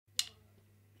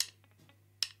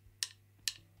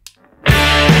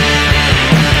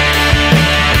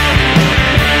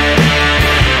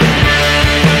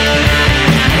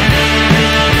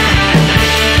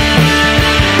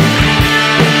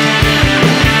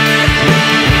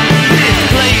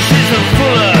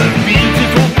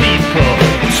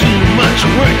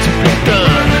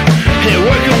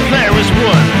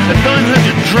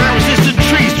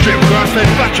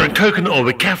coconut oil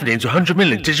with caffeine to 100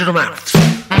 million digital mouths.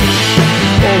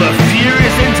 All the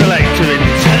furious intellect of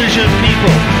intelligent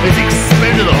people is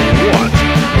expended on what?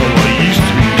 On what used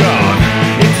to be God.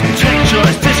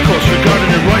 Intellectualized discourse regarding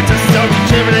the right to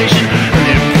self-determination and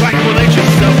the implacable nature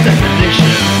of self-definition.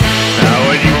 Now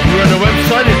when you run a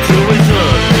website, it's always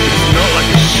on. It's not like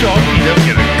a shop, you don't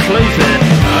get to close it.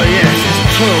 Oh yes,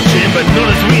 it's toil gin, but not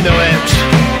as we know it.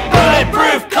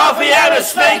 Bulletproof coffee and a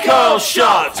snake oil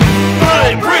shot.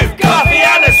 Bulletproof coffee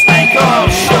and a snake oil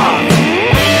shot.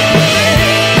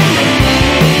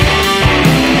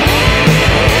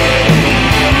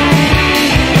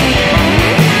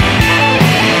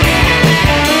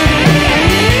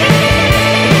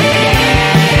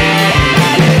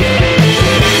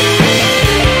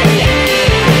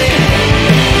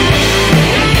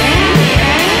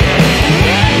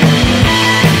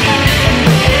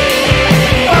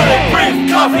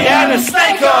 Coffee and a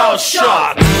snake oil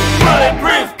shot.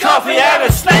 Bulletproof coffee and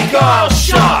a snake oil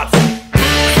shot.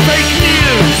 Fake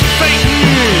news, fake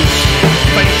news.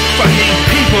 Fake fucking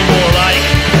people more like.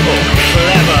 Oh,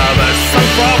 clever, but so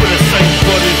far with the same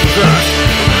bodies as us.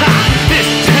 Ha! This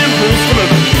temple's full of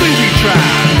booby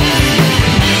traps.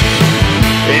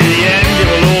 In the end, it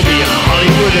will all be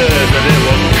Hollywooders, and it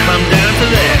will come down to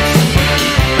this.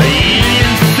 A union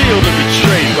sealed and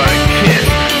betrayed by a kiss,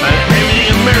 and everything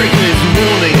American is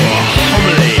mourning or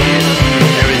homily.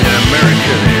 Everything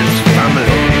American is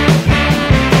family.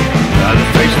 The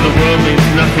face of the world means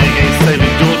nothing against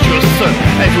saving daughter or son.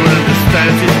 Everyone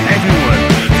understands it, everyone.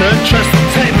 So don't trust the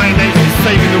tech magnates in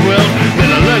saving the world, let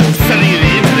alone selling you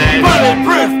the internet.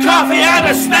 Bulletproof coffee and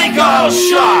a snake oil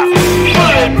shot.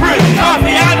 Bulletproof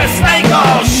coffee and a snake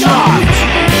oil shot.